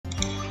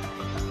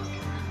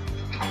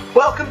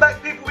Welcome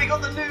back, people. We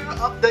got the new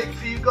update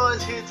for you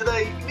guys here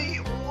today.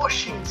 Meet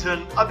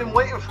Washington. I've been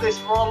waiting for this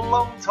for a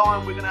long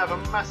time. We're going to have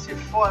a massive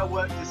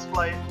firework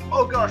display.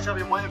 Oh gosh, I've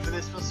been waiting for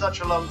this for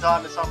such a long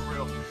time. It's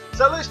unreal.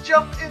 So let's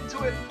jump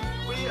into it.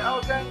 We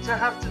are going to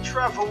have to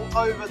travel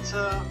over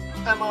to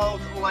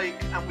Emerald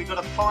Lake, and we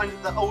got to find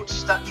the old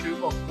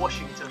statue of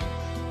Washington.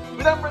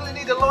 We don't really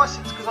need a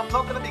license because I'm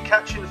not going to be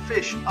catching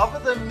fish. Other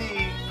than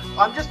me,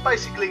 I'm just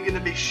basically going to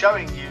be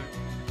showing you.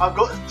 I've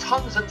got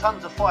tons and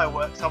tons of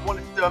fireworks. I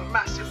wanted to do a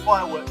massive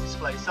firework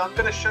display, so I'm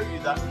going to show you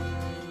that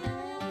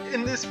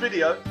in this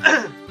video.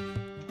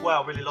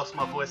 Wow, really lost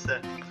my voice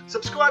there.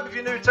 Subscribe if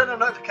you're new, turn on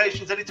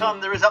notifications. Anytime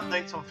there is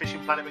updates on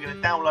Fishing Planet, we're going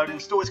to download and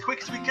install as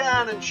quick as we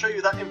can and show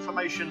you that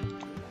information.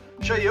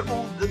 Show you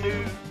all the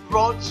new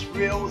rods,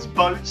 reels,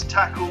 boats,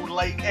 tackle,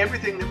 lake,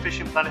 everything that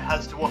Fishing Planet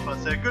has to offer.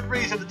 So a good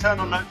reason to turn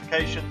on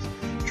notifications.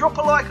 Drop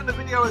a like on the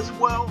video as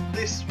well.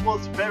 This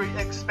was very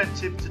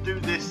expensive to do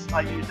this.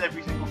 I used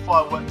every single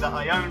firework that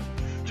I own.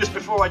 Just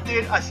before I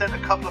did, I sent a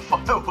couple of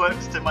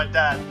fireworks to my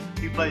dad,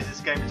 who plays this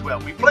game as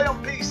well. We play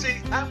on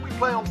PC and we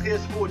play on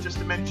PS4, just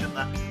to mention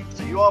that.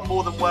 So you are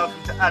more than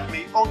welcome to add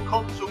me on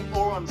console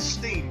or on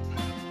Steam.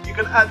 You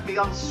can add me.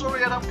 I'm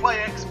sorry I don't play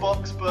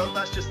Xbox, but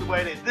that's just the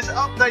way it is. This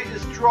update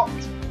is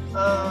dropped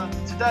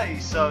today,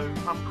 so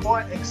I'm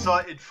quite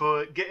excited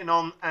for getting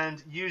on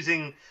and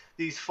using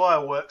these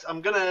fireworks.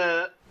 I'm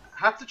gonna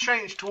have to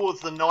change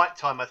towards the night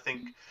time, I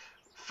think.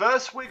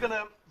 First, we're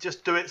gonna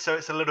just do it so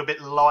it's a little bit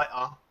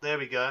lighter. There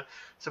we go.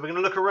 So we're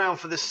gonna look around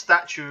for this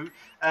statue,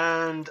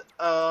 and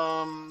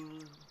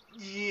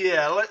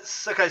yeah,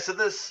 okay, so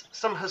there's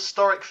some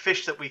historic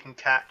fish that we can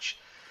catch.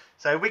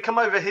 So we come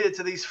over here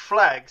to these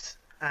flags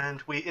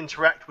and we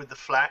interact with the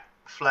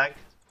flag.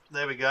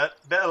 There we go.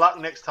 Better luck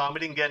next time. We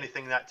didn't get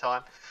anything that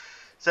time.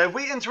 So if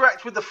we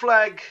interact with the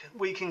flag,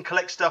 we can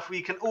collect stuff.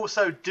 We can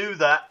also do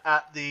that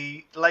at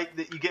the lake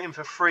that you get in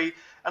for free.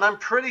 And I'm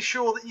pretty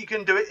sure that you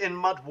can do it in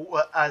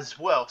Mudwater as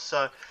well.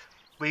 So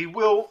we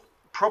will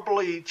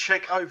probably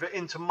check over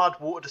into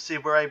Mudwater to see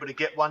if we're able to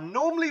get one.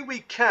 Normally we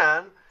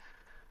can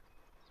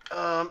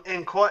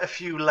in quite a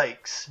few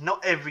lakes.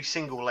 Not every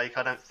single lake,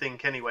 I don't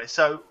think, anyway.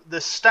 So the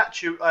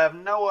statue, I have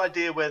no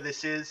idea where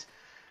this is.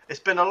 It's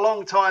been a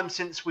long time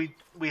since we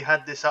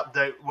had this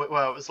update.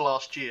 Well, it was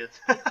last year.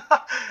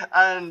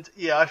 And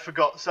yeah, I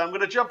forgot. So I'm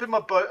going to jump in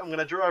my boat. I'm going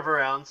to drive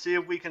around, see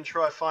if we can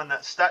try to find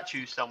that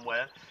statue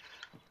somewhere.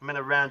 I'm in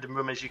a random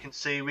room, as you can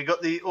see. We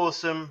got the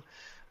awesome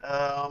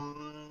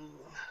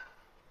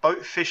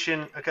boat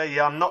fishing. Okay,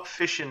 yeah, I'm not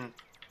fishing.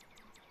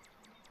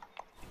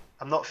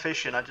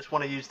 I just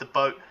want to use the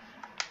boat.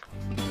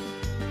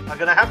 I'm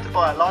going to have to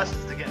buy a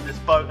license to get in this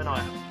boat, and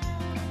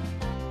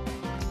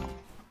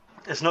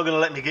it's not going to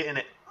let me get in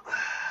it.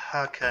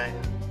 Okay,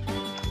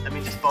 let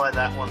me just buy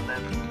that one then.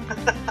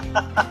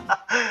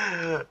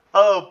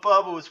 Oh,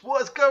 bubbles,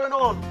 what is going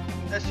on?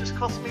 That's just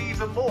cost me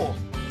even more.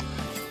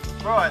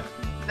 Right,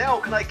 now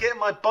can I get in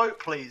my boat,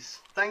 please?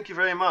 Thank you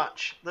very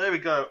much. There we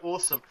go,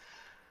 awesome.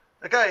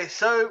 Okay,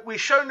 so we've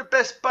shown the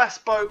best bass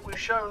boat. We've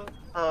shown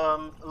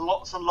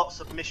lots and lots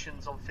of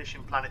missions on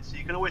Fishing Planet, so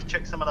you can always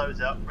check some of those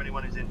out for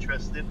anyone who's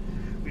interested.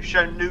 We've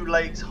shown new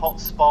lakes,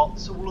 hot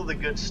spots, all of the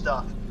good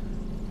stuff.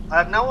 I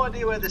have no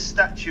idea where this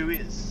statue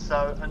is,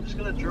 so I'm just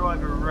going to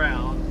drive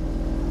around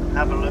and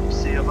have a look,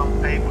 see if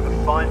I'm able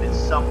to find it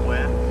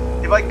somewhere.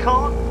 If I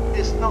can't,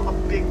 it's not a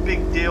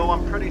big deal.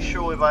 I'm pretty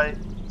sure if I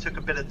took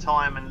a bit of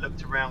time and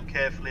looked around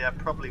carefully, I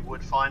probably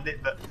would find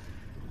it, but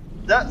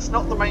that's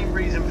not the main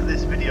reason for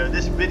this video.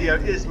 This video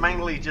is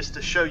mainly just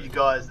to show you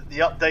guys that the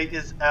update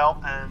is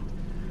out, and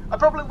I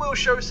probably will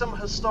show some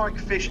historic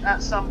fish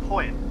at some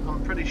point.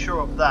 I'm pretty sure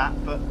of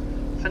that, but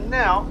for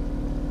now,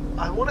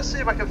 I want to see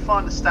if I can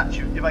find the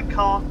statue. If I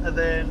can't,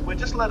 then we'll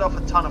just let off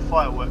a ton of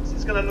fireworks.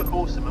 It's going to look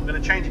awesome. I'm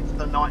going to change it to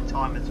the night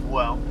time as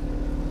well.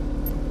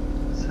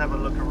 Let's have a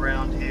look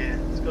around here.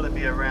 It's got to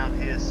be around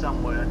here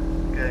somewhere.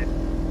 Okay,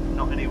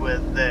 not anywhere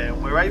there.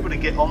 We're able to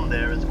get on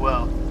there as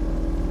well.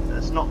 So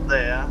it's not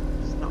there.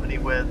 It's not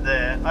anywhere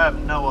there. I have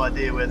no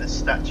idea where this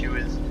statue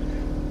is.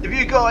 If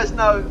you guys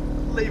know,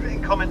 leave it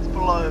in comments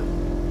below.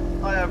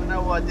 I have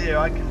no idea.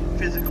 I can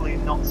physically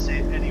not see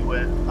it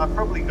anywhere. I've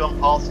probably gone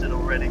past it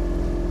already.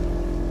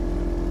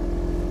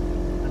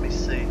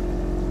 See.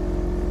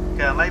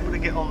 Okay, I'm able to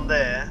get on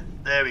there.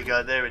 There we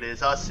go, there it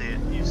is. I see it.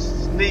 You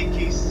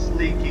sneaky.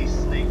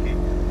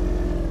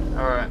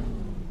 Alright.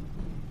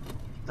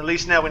 At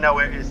least now we know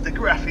where it is. The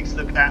graphics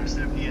look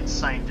absolutely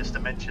insane, just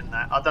to mention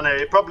that. I don't know,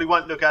 it probably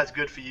won't look as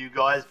good for you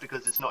guys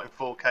because it's not in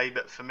 4K,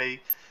 but for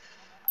me,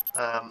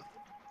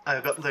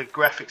 I've got the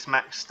graphics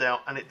maxed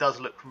out and it does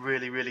look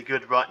really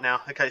good right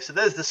now. Okay, so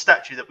there's the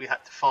statue that we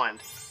had to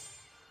find.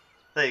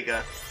 There you go.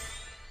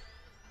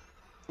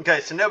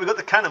 Okay, so now we've got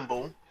the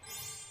cannonball.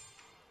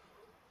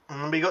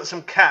 And we got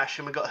some cash,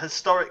 and we got a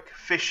historic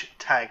fish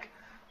tag,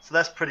 so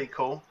that's pretty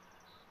cool.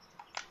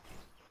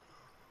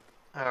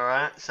 All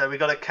right, so we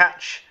got to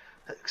catch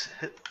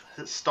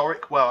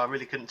historic. Well, I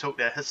really couldn't talk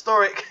there.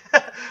 Historic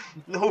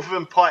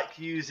northern pike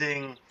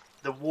using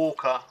the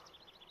walker,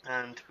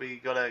 and we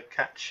got to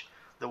catch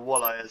the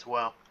walleye as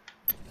well.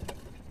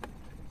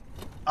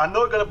 I'm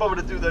not going to bother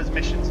to do those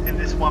missions in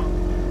this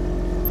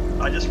one.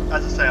 I just,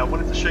 as I say, I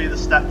wanted to show you the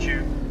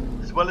statue.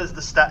 As well as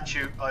the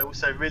statue, I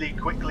also really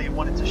quickly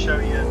wanted to show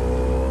you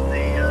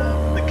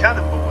the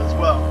cannonball as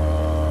well.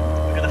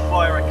 We're going to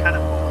fire a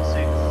cannonball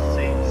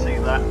and see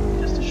that,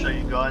 just to show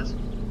you guys.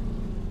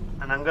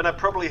 And I'm going to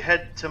probably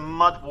head to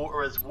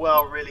Mudwater as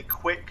well really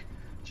quick,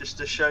 just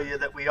to show you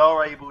that we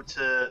are able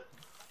to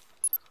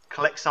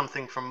collect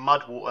something from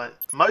Mudwater.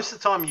 Most of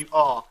the time you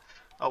are.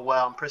 Oh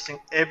wow, I'm pressing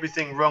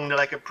everything wrong that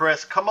I could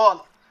press. Come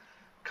on!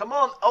 Come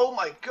on! Oh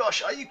my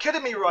gosh, are you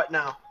kidding me right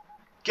now?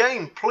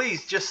 Game,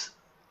 please, just...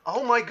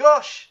 Oh my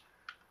gosh!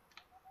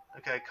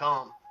 Okay,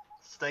 calm.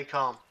 Stay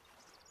calm.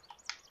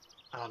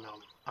 Oh no.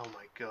 Oh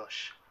my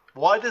gosh.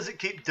 Why does it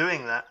keep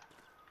doing that?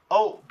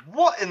 Oh,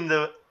 what in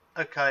the...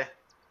 Okay.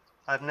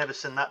 I've never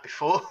seen that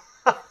before.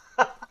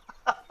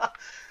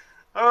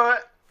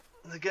 Alright.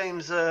 The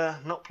game's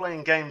not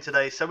playing game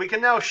today, so we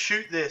can now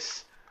shoot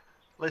this.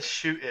 Let's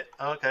shoot it.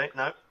 Okay,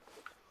 no.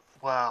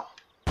 Wow.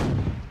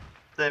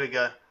 There we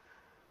go.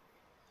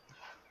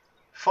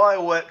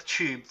 Firework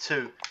tube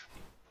 2.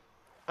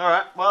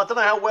 Alright, well I don't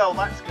know how well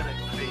that's going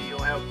to be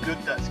or how good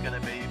that's going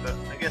to be, but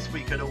I guess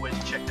we could always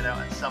check it out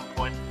at some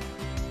point.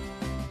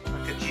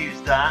 I could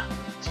use that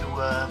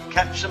to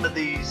catch some of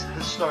these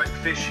historic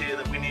fish here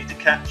that we need to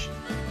catch.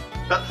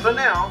 But for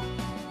now,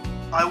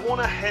 I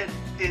want to head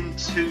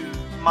into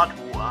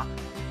Mudwater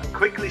and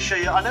quickly show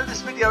you. I know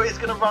this video is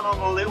going to run on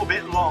a little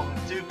bit long.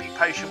 Do be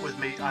patient with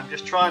me. I'm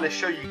just trying to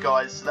show you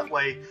guys so that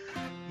way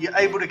you're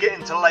able to get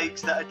into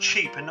lakes that are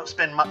cheap and not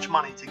spend much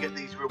money to get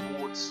these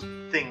rewards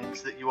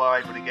things that you are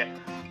able to get.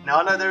 Now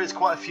I know there is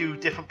quite a few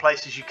different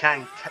places you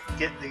can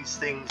get these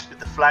things with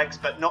the flags,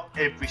 but not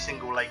every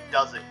single lake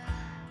does it.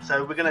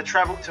 So we're going to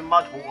travel to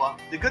Mudwater.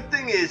 The good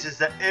thing is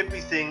that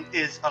everything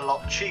is a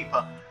lot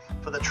cheaper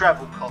for the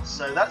travel costs.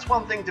 So that's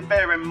one thing to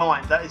bear in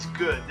mind. That is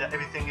good, that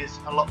everything is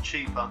a lot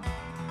cheaper.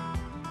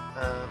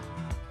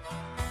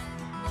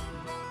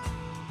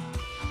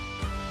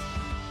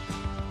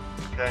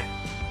 Okay.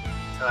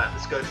 Alright,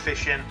 let's go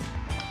fishing.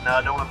 No,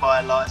 I don't want to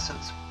buy a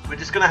license. We're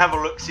just going to have a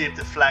look, see if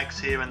the flag's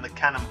here and the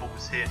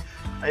cannonballs here.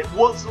 It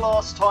was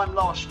last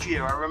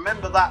year, I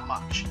remember that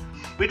much.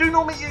 We do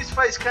normally use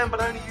Facecam,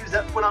 but I only use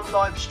that when I'm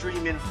live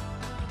streaming,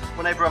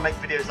 whenever I make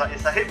videos like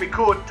this. I hit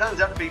record, it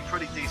turns out to be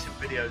pretty decent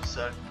videos,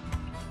 so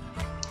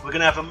we're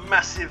going to have a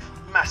massive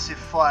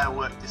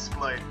firework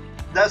display.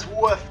 That's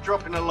worth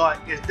dropping a like.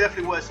 It's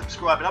definitely worth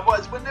subscribing.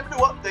 Otherwise, whenever new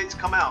updates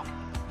come out,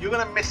 you're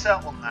going to miss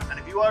out on that. And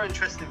if you are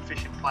interested in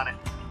Fishing Planet,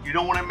 you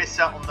don't want to miss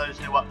out on those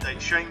new updates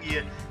showing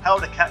you how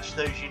to catch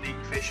those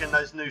unique fish and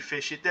those new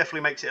fish. It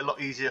definitely makes it a lot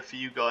easier for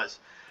you guys.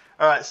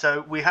 Alright,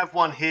 so we have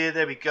one here.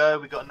 There we go.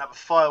 We got another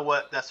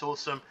firework. That's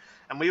awesome.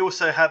 And we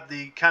also have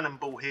the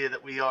cannonball here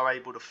that we are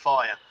able to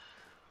fire.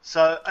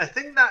 So I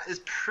think that is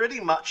pretty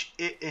much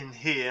it in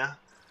here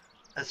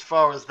as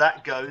far as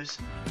that goes.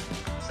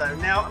 So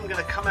now I'm going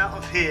to come out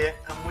of here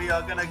and we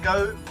are going to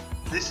go.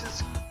 This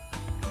is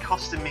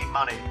costing me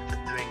money for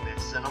doing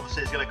this, and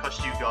obviously it's going to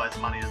cost you guys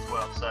money as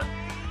well. So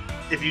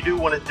if you do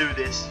want to do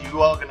this,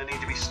 you are going to need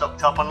to be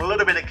stocked up on a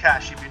little bit of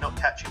cash if you're not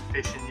catching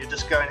fish and you're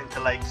just going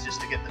into lakes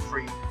just to get the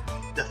free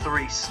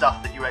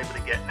stuff that you're able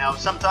to get. Now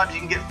sometimes you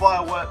can get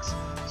fireworks,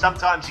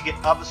 sometimes you get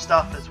other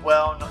stuff as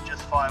well, not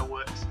just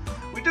fireworks.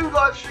 We do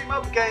live stream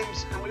other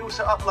games and we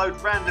also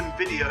upload random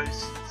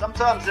videos.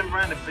 Sometimes them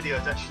random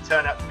videos actually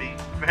turn out to be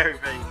very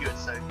good,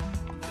 so you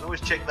can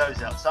always check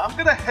those out. So I'm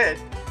going to head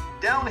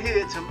down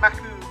here to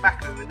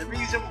Maku, and the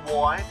reason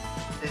why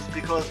is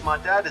because my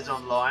dad is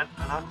online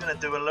and I'm going to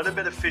do a little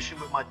bit of fishing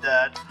with my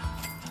dad.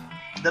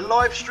 The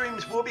live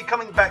streams will be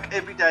coming back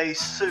every day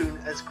soon,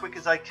 as quick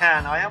as I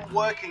can. I am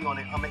working on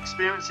it. I'm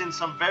experiencing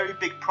some very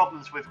big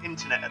problems with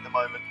internet at the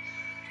moment.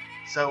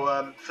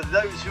 So for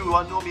those who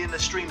are normally in the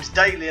streams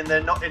daily, and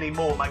they're not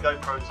anymore, my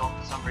GoPro's on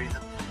for some reason.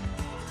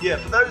 Yeah,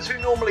 for those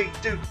who normally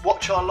do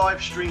watch our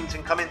live streams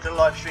and come into the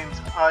live streams,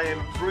 I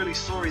am really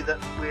sorry that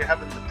we're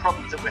having the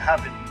problems that we're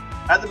having.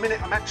 At the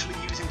minute, I'm actually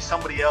using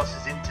somebody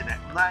else's internet.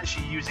 I'm not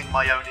actually using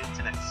my own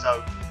internet,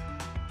 so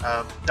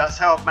that's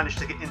how I've managed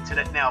to get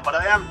internet now. But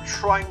I am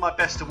trying my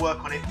best to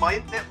work on it. My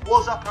internet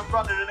was up and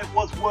running and it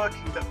was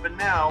working, but for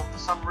now, for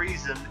some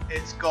reason,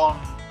 it's gone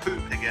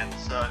poop again.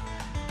 So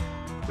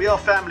we are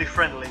family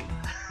friendly.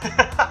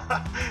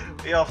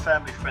 We are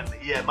family friendly.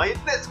 Yeah, my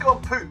internet's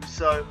gone poop,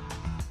 so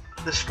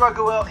the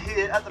struggle out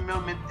here at the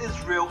moment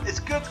is real. It's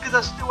good because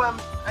I still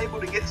am able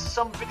to get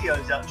some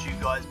videos out to you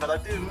guys, but I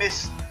do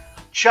miss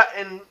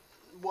chatting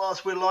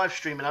whilst we're live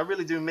streaming. I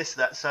really do miss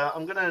that, so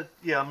I'm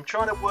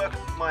trying to work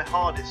my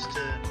hardest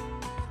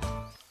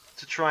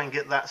to try and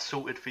get that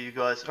sorted for you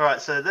guys.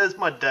 Alright, so there's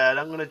my dad.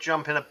 I'm going to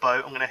jump in a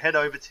boat. I'm going to head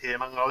over to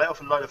him. I'm going to let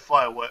off a load of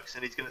fireworks,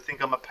 and he's going to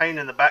think I'm a pain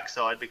in the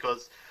backside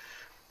because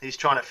he's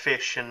trying to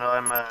fish, and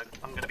I'm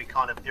going to be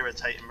kind of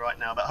irritating right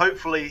now, but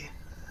hopefully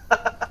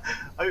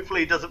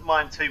hopefully he doesn't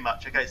mind too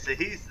much. Okay, so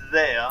he's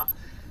there.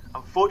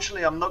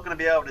 Unfortunately, I'm not going to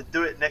be able to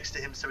do it next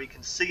to him so he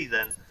can see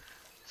then.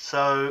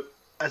 So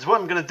as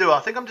what I'm going to do, I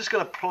think I'm just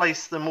going to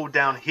place them all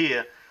down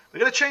here. We're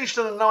going to change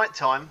to the night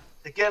time,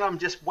 Again, I'm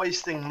just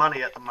wasting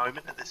money at the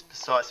moment at this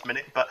precise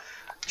minute, but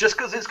just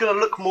because it's going to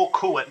look more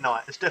cool at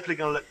night. It's definitely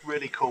going to look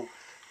really cool.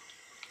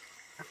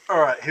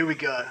 Alright, here we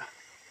go.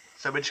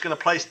 So we're just going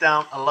to place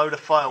down a load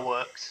of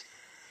fireworks.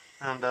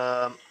 And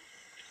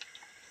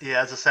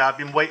yeah, as I say, I've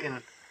been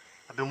waiting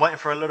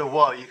for a little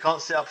while. You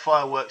can't set up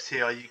fireworks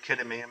here, are you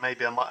kidding me? And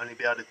maybe I might only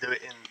be able to do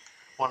it in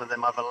one of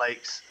them other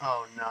lakes.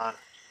 Oh no.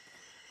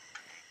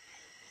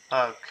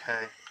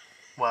 Okay.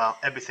 Well,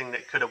 everything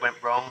that could have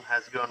went wrong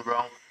has gone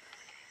wrong.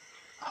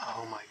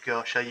 Oh my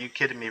gosh, are you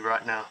kidding me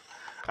right now?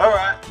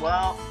 Alright,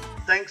 well,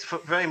 thanks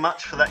very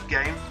much for that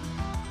game.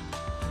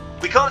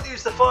 We can't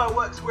use the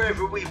fireworks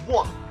wherever we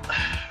want,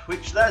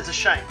 which that is a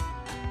shame.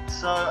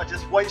 So I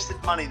just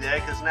wasted money there,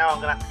 because now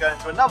I'm going to have to go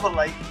into another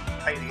lake,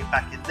 pay to get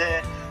back in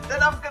there.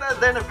 Then I'm going to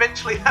then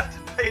eventually have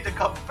to pay to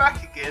come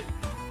back again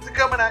to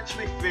come and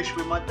actually fish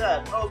with my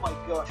dad. Oh my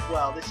gosh,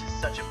 wow, this is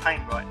such a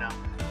pain right now.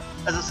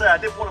 As I say, I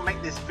did want to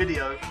make this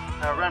video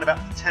around about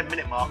the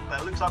 10-minute mark,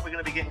 but it looks like we're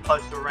going to be getting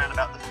close to around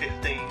about the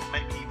 15,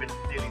 maybe even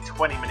nearly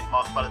 20-minute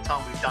mark by the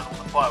time we've done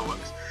all the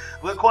fireworks.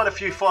 We've got quite a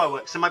few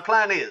fireworks, so my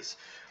plan is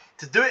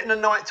to do it in the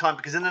night time,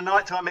 because in the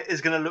night time it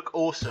is going to look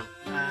awesome.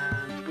 And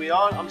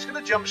I'm just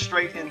going to jump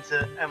straight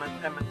into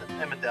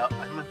Emmerdale.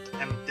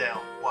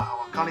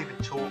 Wow, I can't even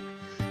talk.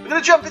 We're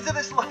going to jump into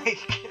this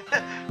lake.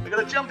 We're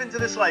going to jump into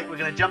this lake. We're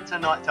going to jump to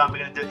night time. We're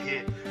going to do it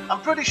here.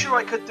 I'm pretty sure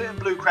I could do it in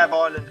Blue Crab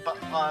Island, but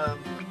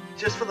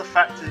just for the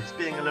fact that it's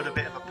being a little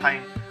bit of a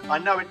pain, I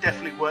know it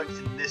definitely works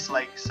in this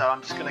lake, so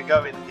I'm just going to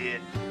go in here.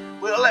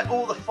 We'll let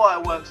all the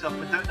fireworks off.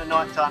 We'll do it in the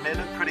night time.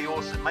 It'll look pretty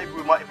awesome. Maybe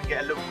we might even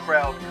get a little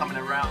crowd coming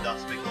around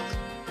us, because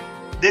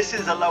this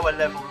is a lower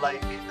level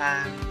lake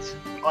and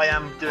I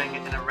am doing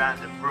it in a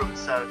random room,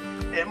 so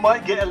it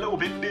might get a little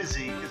bit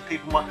busy because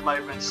people might come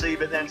over and see,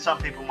 but then some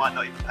people might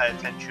not even pay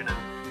attention,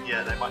 and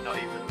yeah, they might not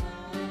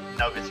even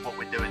notice what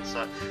we're doing,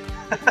 so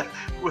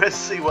we'll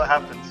see what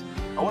happens.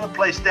 I want to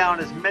place down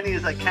as many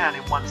as I can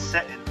in one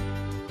setting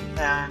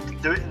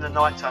and do it in the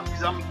night time,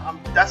 because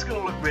that's going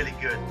to look really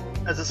good.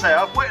 As I say,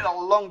 I've waited a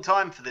long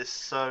time for this,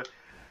 so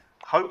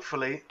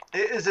hopefully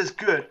it is as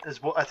good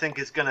as what I think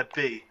it's going to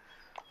be.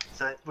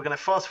 So we're going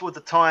to fast forward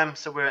the time,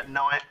 so we're at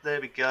night. There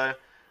we go.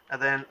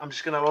 And then I'm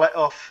just going to let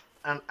off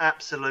an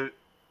absolute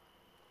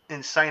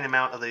insane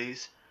amount of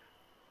these.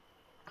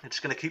 I'm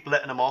just going to keep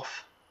letting them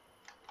off.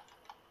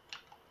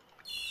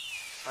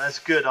 That's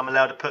good. I'm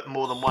allowed to put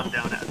more than one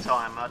down at a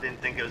time. I didn't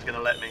think it was going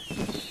to let me.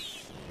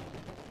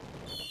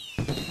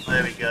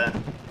 There we go.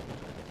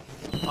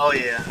 Oh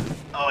yeah.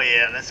 Oh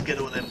yeah, let's get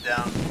all them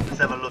down. Let's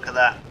have a look at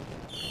that.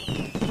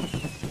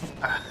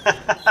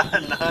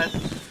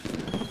 Nice.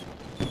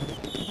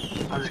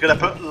 I'm just going to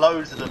put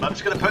loads of them. I'm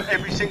just going to put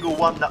every single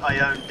one that I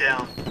own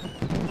down.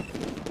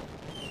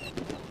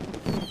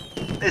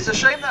 It's a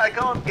shame that I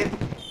can't get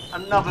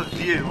another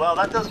view. Well,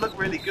 that does look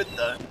really good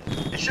though.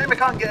 It's a shame I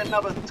can't get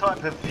another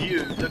type of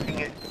view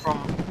looking at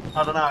from,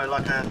 I don't know,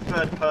 like a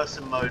third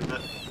person mode,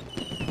 but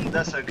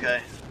that's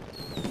okay.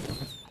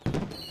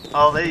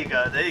 Oh, there you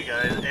go, there you go.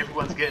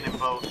 Everyone's getting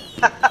involved.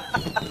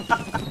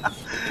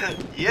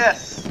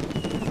 Yes!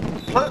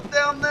 Put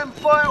down them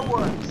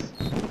fireworks!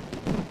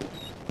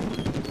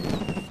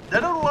 They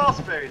don't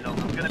last very long,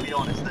 I'm going to be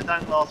honest. They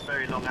don't last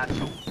very long at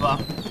all, but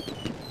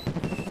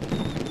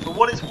for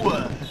what it's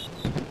worth,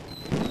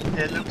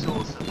 it looks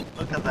awesome.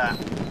 Look at that.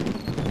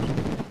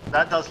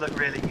 That does look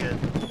really good.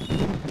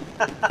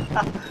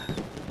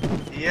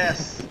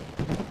 Yes.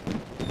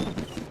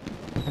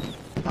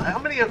 How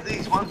many of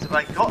these ones have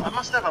I got? I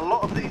must have a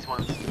lot of these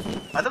ones.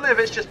 I don't know if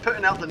it's just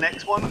putting out the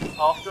next one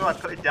after I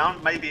put it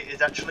down. Maybe it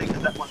is actually,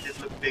 because that one did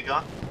look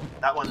bigger.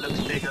 That one looks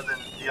bigger than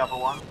the other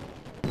one.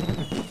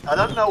 I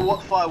don't know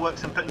what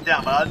fireworks I'm putting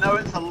down, but I know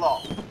it's a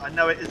lot. I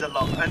know it is a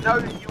lot. I know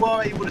you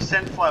are able to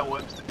send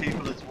fireworks to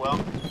people as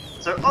well.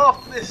 So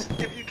after this,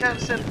 if you can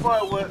send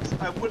fireworks,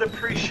 I would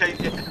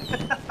appreciate it.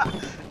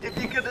 If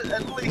you could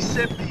at least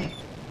send me,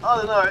 I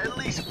don't know, at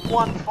least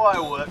one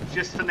firework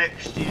just for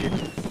next year,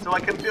 so I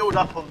can build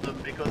up on them,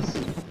 because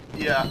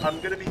yeah, I'm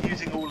going to be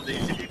using all of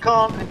these. If you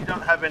can't and you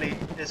don't have any,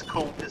 it's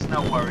cool, there's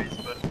no worries,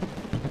 but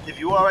if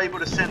you are able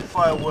to send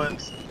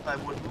fireworks, I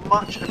would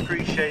much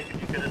appreciate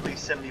if you could at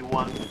least send me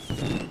one.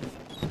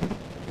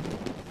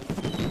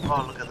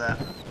 Oh, look at that.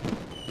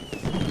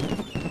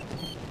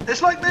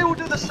 It's like they all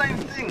do the same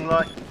thing,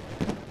 like,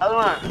 I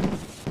don't know.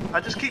 I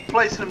just keep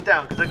placing them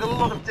down, because I've got a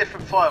lot of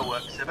different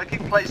fireworks. If I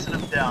keep placing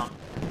them down,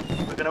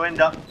 we're going to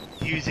end up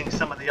using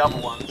some of the other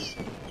ones.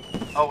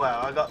 Oh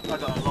wow, I got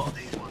a lot of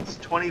these ones.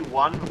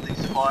 21 of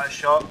these fire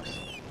sharks.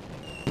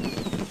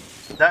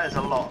 That is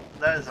a lot.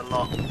 That is a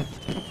lot.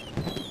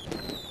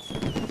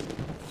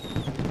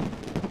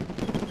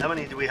 How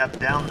many do we have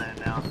down there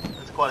now?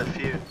 There's quite a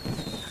few.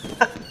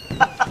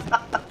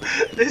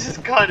 This is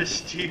kind of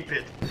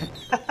stupid.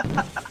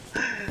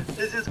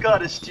 This is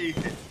kind of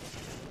stupid.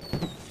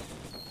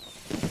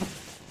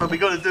 But we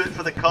got to do it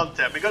for the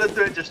content. We got to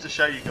do it just to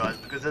show you guys,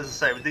 because as I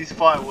say, with these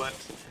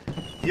fireworks,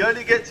 you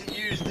only get to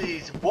use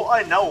these, what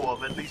I know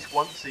of, at least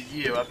once a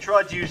year. I've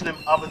tried using them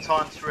other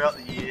times throughout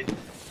the year,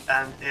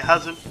 and it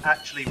hasn't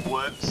actually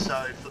worked.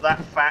 So for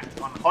that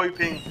fact, I'm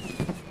hoping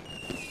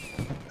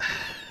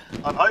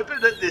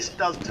that this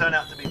does turn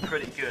out to be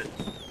pretty good.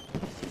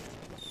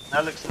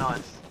 That looks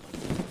nice.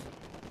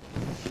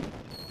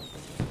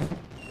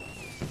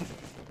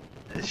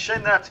 It's a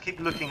shame they have to keep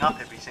looking up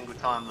every single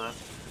time though.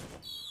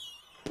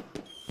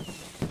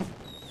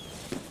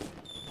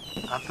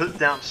 I put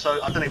down, so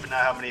I don't even know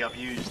how many I've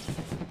used.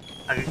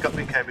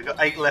 Okay, we've got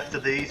 8 left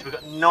of these. We've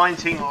got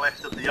 19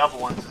 left of the other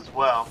ones as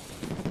well.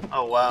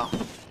 Oh wow.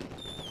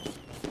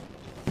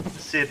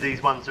 Let's see if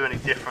these ones are any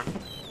different.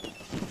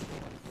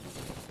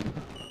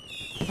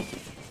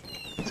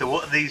 So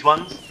what are these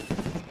ones?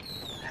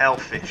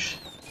 Hellfish.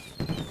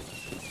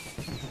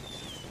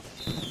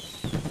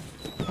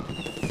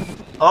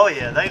 Oh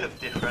yeah, they look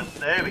different.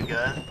 There we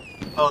go.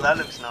 Oh, that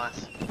looks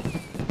nice.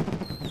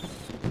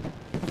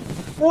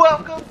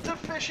 Welcome to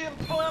Fishing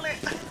Planet!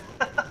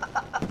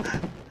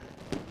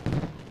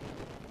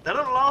 They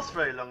don't last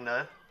very long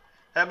though.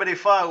 How many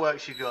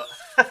fireworks you got?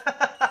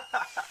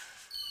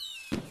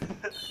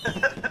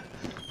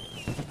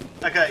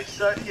 Okay,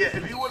 so yeah,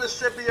 if you want to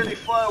send me any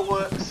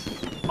fireworks,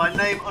 my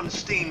name on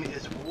Steam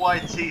is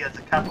YT as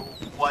a capital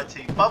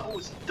YT,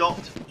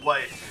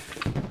 bubbles.way.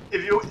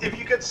 If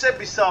you could send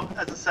me some,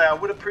 as I say, I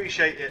would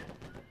appreciate it.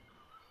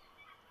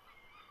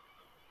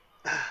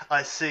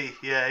 I see,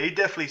 yeah, he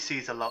definitely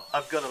sees a lot.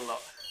 I've got a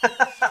lot.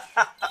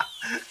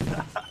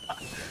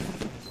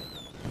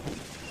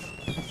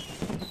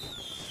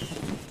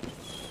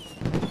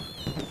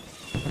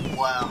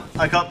 Wow,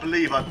 I can't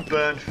believe I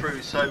burned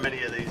through so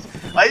many of these.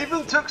 I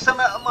even took some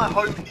out of my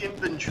home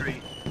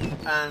inventory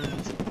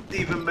and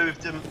even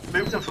moved them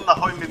from the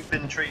home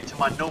inventory to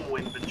my normal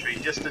inventory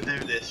just to do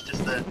this,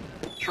 just to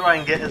try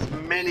and get as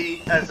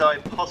many as I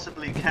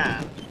possibly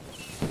can.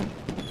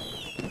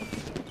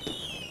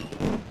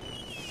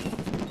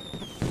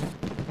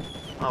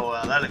 Oh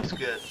wow, that looks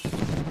good.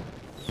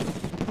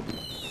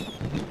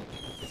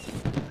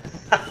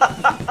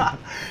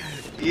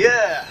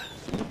 Yeah!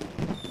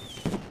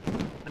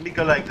 Let me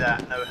go like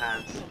that, no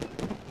hands.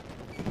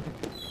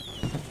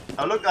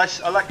 Oh look,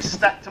 I like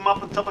stacked them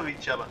up on top of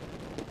each other.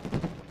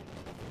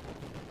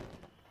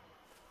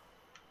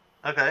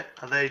 Okay,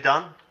 are they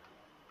done?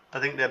 I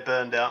think they're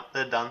burned out,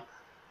 they're done.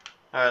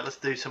 Alright, let's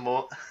do some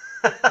more.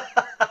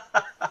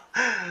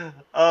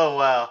 Oh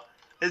wow,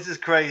 this is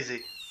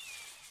crazy.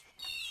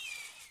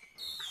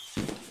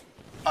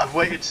 I've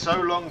waited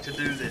so long to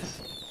do this.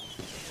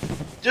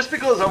 Just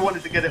because I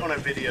wanted to get it on a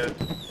video.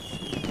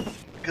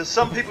 Because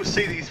some people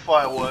see these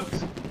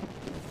fireworks.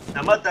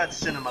 Now my dad's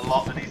seen them a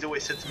lot and he's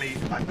always said to me,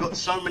 I've got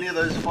so many of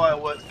those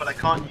fireworks but I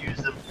can't use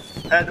them.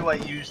 How do I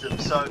use them?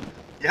 So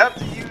you have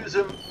to use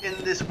them in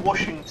this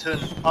Washington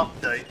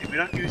update. If you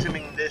don't use them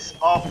in this,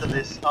 after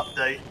this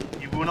update,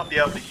 you will not be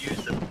able to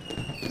use them.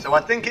 So I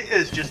think it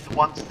is just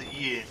once a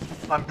year.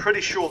 I'm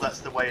pretty sure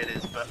that's the way it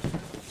is, but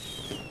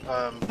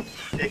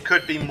it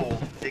could be more.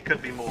 It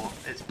could be more.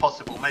 It's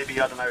possible. Maybe,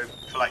 I don't know,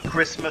 for like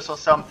Christmas or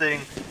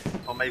something,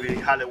 or maybe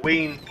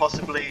Halloween,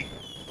 possibly,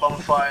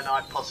 bonfire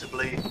night,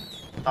 possibly.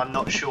 I'm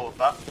not sure,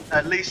 but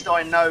at least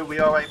I know we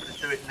are able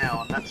to do it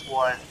now, and that's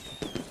why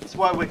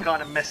we're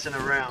kind of messing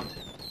around.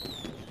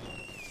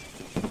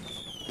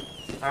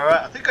 All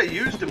right, I think I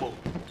used them all.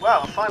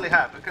 Wow, I finally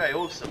have. Okay,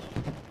 awesome.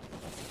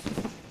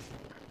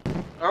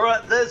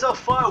 Alright, there's our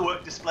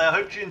firework display. I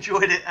hope you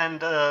enjoyed it,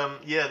 and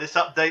yeah, this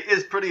update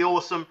is pretty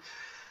awesome.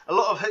 A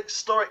lot of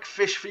historic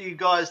fish for you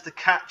guys to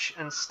catch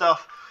and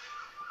stuff.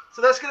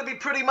 So that's going to be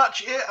pretty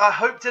much it. I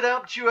hope it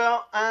helped you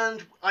out,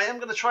 and I am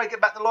going to try and get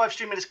back to live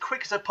streaming as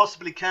quick as I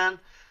possibly can.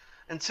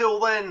 Until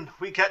then,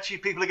 we catch you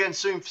people again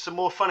soon for some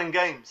more fun and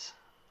games.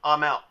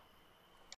 I'm out.